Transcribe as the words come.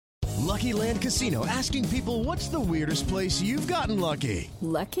Lucky Land Casino, asking people, what's the weirdest place you've gotten lucky?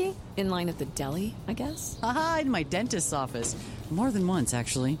 Lucky? In line at the deli, I guess? Aha, in my dentist's office. More than once,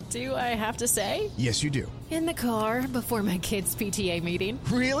 actually. Do I have to say? Yes, you do. In the car before my kids' PTA meeting.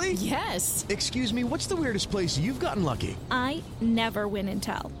 Really? Yes. Excuse me, what's the weirdest place you've gotten lucky? I never win and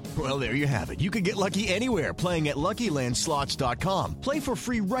tell. Well, there you have it. You can get lucky anywhere, playing at LuckyLandSlots.com. Play for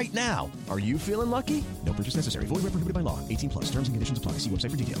free right now. Are you feeling lucky? No purchase necessary. Void where prohibited by law. 18 plus. Terms and conditions apply. See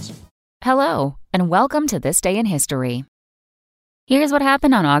website for details. Hello, and welcome to This Day in History. Here's what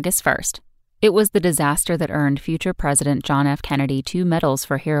happened on August 1st. It was the disaster that earned future President John F. Kennedy 2 medals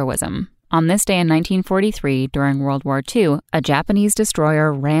for heroism. On this day in 1943, during World War II, a Japanese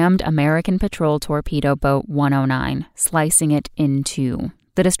destroyer rammed American patrol torpedo boat 109, slicing it in two.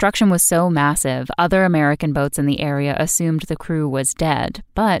 The destruction was so massive, other American boats in the area assumed the crew was dead,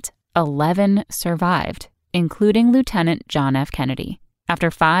 but 11 survived, including Lieutenant John F. Kennedy. After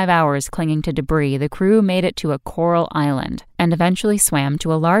 5 hours clinging to debris, the crew made it to a coral island and eventually swam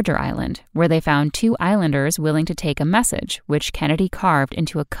to a larger island, where they found 2 islanders willing to take a message, which Kennedy carved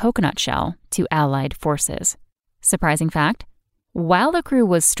into a coconut shell to Allied forces. Surprising fact? While the crew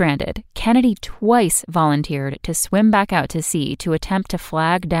was stranded, Kennedy twice volunteered to swim back out to sea to attempt to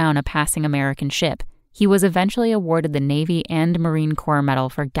flag down a passing American ship. He was eventually awarded the Navy and Marine Corps Medal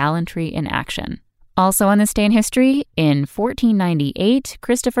for gallantry in action. Also on this day in history, in 1498,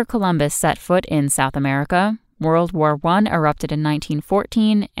 Christopher Columbus set foot in South America. World War I erupted in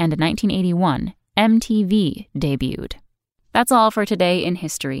 1914, and in 1981, MTV debuted. That's all for today in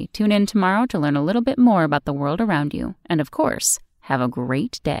history. Tune in tomorrow to learn a little bit more about the world around you. And of course, have a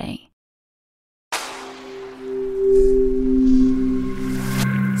great day.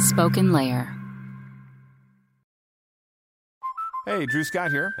 Spoken Layer. Hey, Drew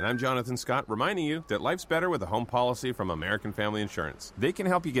Scott here, and I'm Jonathan Scott, reminding you that life's better with a home policy from American Family Insurance. They can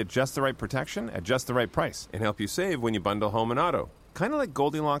help you get just the right protection at just the right price and help you save when you bundle home and auto. Kind of like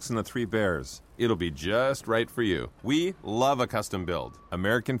Goldilocks and the Three Bears. It'll be just right for you. We love a custom build.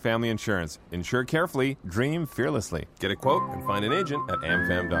 American Family Insurance. Insure carefully, dream fearlessly. Get a quote and find an agent at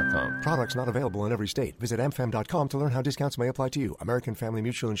amfam.com. Products not available in every state. Visit amfam.com to learn how discounts may apply to you. American Family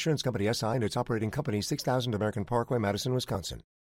Mutual Insurance Company, SI, and its operating company, 6000 American Parkway, Madison, Wisconsin.